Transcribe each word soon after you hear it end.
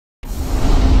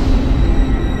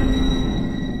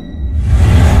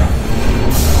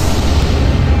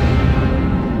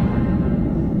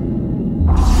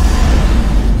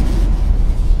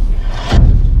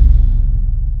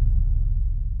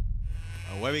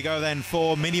we go then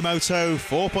for Mini Moto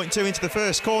 4.2 into the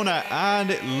first corner, and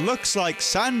it looks like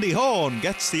Sandy Horn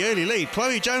gets the early lead.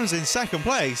 Chloe Jones in second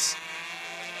place.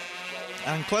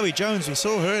 And Chloe Jones, we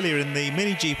saw her earlier in the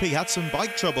Mini GP, had some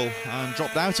bike trouble and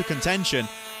dropped out of contention.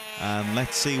 And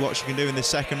let's see what she can do in this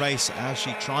second race as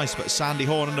she tries to put Sandy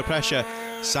Horn under pressure.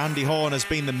 Sandy Horn has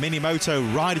been the Mini Moto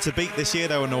rider to beat this year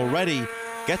though, and already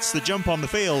gets the jump on the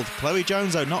field. Chloe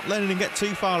Jones though not letting him get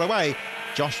too far away.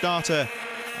 Josh Darter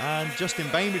and Justin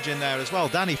Bainbridge in there as well.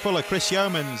 Danny Fuller, Chris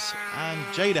Yeomans and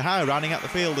Jada Howe rounding out the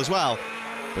field as well.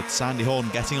 But Sandy Horn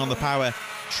getting on the power,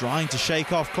 trying to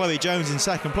shake off Chloe Jones in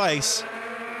second place.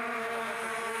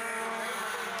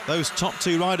 Those top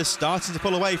two riders starting to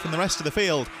pull away from the rest of the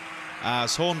field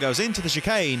as Horn goes into the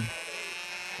chicane,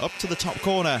 up to the top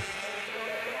corner.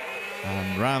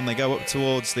 And round they go up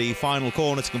towards the final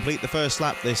corner to complete the first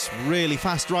lap. This really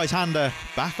fast right-hander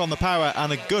back on the power,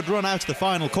 and a good run out to the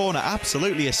final corner,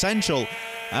 absolutely essential.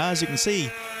 As you can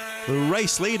see, the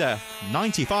race leader,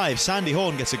 95, Sandy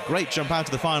Horn, gets a great jump out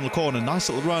to the final corner. Nice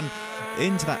little run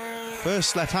into that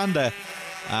first left-hander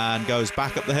and goes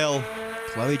back up the hill.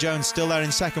 Chloe Jones still there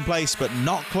in second place, but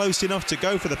not close enough to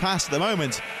go for the pass at the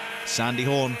moment. Sandy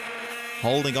Horn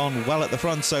holding on well at the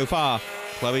front so far.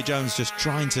 Chloe Jones just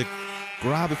trying to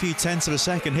grab a few tenths of a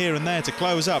second here and there to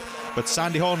close up, but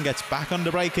Sandy Horn gets back under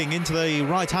braking into the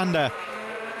right-hander.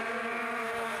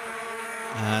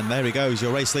 And there he goes,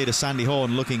 your race leader Sandy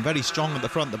Horn looking very strong at the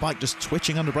front. The bike just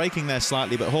twitching under braking there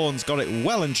slightly, but Horn's got it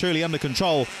well and truly under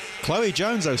control. Chloe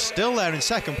Jones though still there in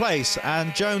second place,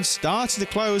 and Jones starting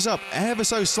to close up ever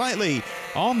so slightly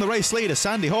on the race leader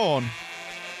Sandy Horn.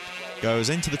 Goes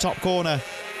into the top corner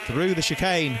through the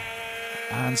chicane,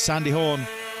 and Sandy Horn,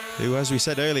 who, as we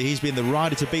said earlier, he's been the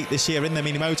rider to beat this year in the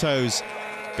Mini Motos,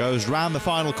 goes round the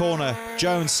final corner.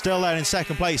 Jones still there in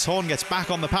second place. Horn gets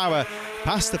back on the power,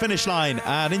 past the finish line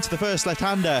and into the first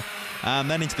left-hander,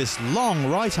 and then into this long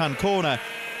right-hand corner.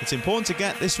 It's important to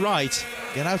get this right,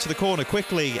 get out of the corner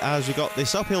quickly, as we've got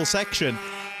this uphill section,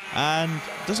 and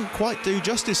doesn't quite do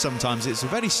justice sometimes. It's a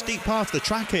very steep part of the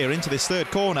track here into this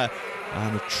third corner,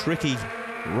 and a tricky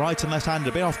right and left-hander,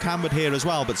 a bit off-cambered here as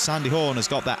well, but Sandy Horn has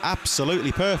got that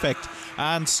absolutely perfect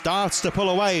and starts to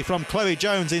pull away from Chloe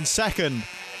Jones in second.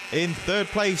 In third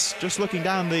place, just looking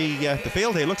down the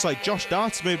field here, looks like Josh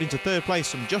Dart's moved into third place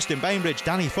from Justin Bainbridge,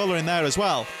 Danny Fuller in there as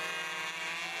well.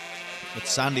 But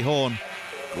Sandy Horn,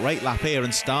 great lap here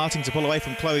and starting to pull away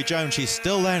from Chloe Jones. She's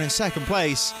still there in second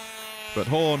place, but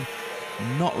Horn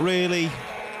not really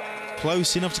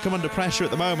close enough to come under pressure at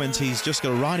the moment. He's just got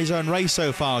to ride his own race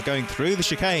so far, going through the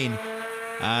chicane.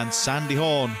 And Sandy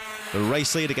Horn, the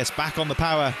race leader, gets back on the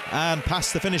power and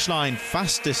past the finish line.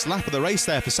 Fastest lap of the race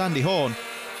there for Sandy Horn.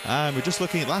 And we're just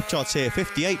looking at lap charts here,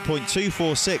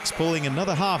 58.246, pulling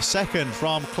another half second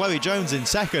from Chloe Jones in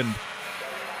second.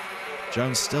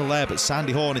 Jones still there, but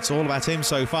Sandy Horn, it's all about him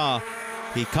so far.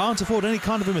 He can't afford any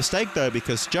kind of a mistake though,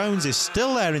 because Jones is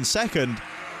still there in second,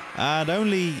 and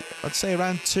only, I'd say,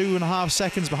 around 2.5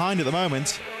 seconds behind at the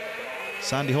moment.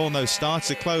 Sandy Horn, though, starts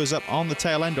to close up on the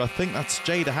tail ender. I think that's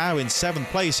Jada Howe in 7th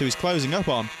place who he's closing up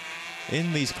on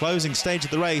in these closing stage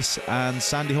of the race. And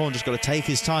Sandy Horn just got to take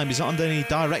his time. He's not under any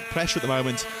direct pressure at the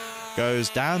moment. Goes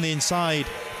down the inside.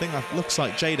 I think that looks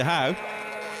like Jada Howe.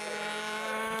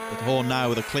 But Horn now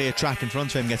with a clear track in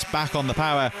front of him gets back on the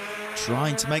power,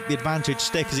 trying to make the advantage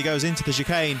stick as he goes into the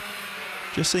chicane.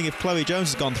 Just seeing if Chloe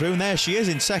Jones has gone through, and there she is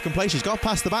in second place. She's got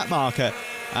past the back marker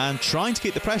and trying to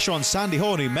keep the pressure on Sandy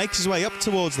Horn, who makes his way up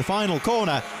towards the final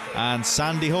corner. And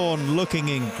Sandy Horn looking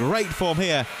in great form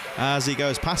here as he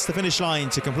goes past the finish line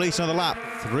to complete another lap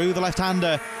through the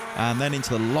left-hander and then into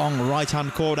the long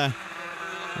right-hand corner.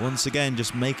 Once again,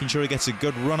 just making sure he gets a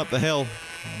good run up the hill,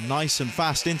 nice and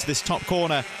fast into this top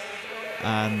corner.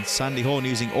 And Sandy Horn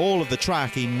using all of the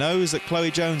track. He knows that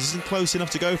Chloe Jones isn't close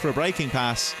enough to go for a braking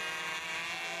pass.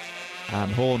 And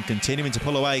Horn continuing to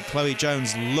pull away. Chloe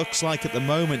Jones looks like at the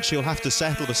moment she'll have to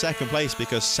settle for second place,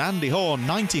 because Sandy Horn,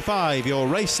 95, your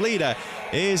race leader,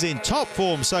 is in top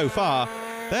form so far.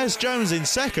 There's Jones in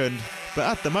second, but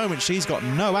at the moment she's got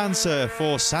no answer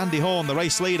for Sandy Horn, the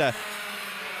race leader.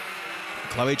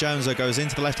 Chloe Jones goes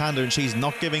into the left-hander and she's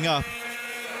not giving up.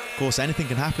 Of course, anything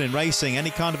can happen in racing.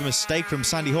 Any kind of a mistake from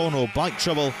Sandy Horn or bike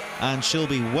trouble and she'll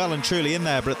be well and truly in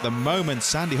there. But at the moment,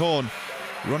 Sandy Horn,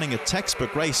 running a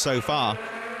textbook race so far,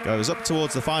 goes up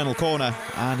towards the final corner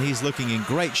and he's looking in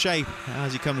great shape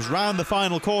as he comes round the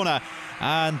final corner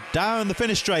and down the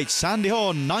finish straight. Sandy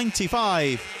Horn,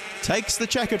 95, takes the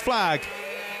checkered flag.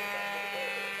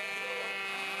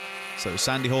 So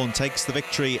Sandy Horn takes the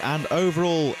victory, and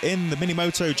overall in the Mini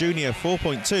Moto Junior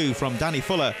 4.2 from Danny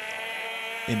Fuller,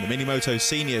 In the Mini-Moto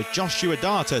Senior, Joshua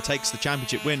Data takes the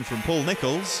championship win from Paul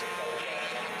Nichols.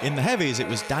 In the Heavies, it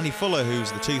was Danny Fuller,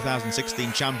 who's the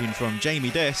 2016 champion, from Jamie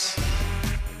Diss.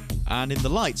 And in the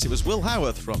Lights, it was Will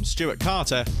Howarth from Stuart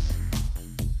Carter.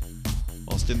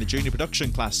 Whilst in the Junior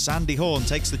Production class, Sandy Horn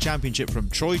takes the championship from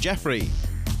Troy Jeffrey.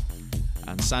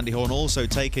 And Sandy Horn also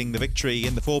taking the victory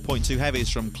in the 4.2 Heavies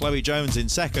from Chloe Jones in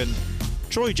second.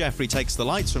 Troy Jeffrey takes the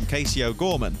Lights from Casey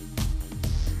O'Gorman.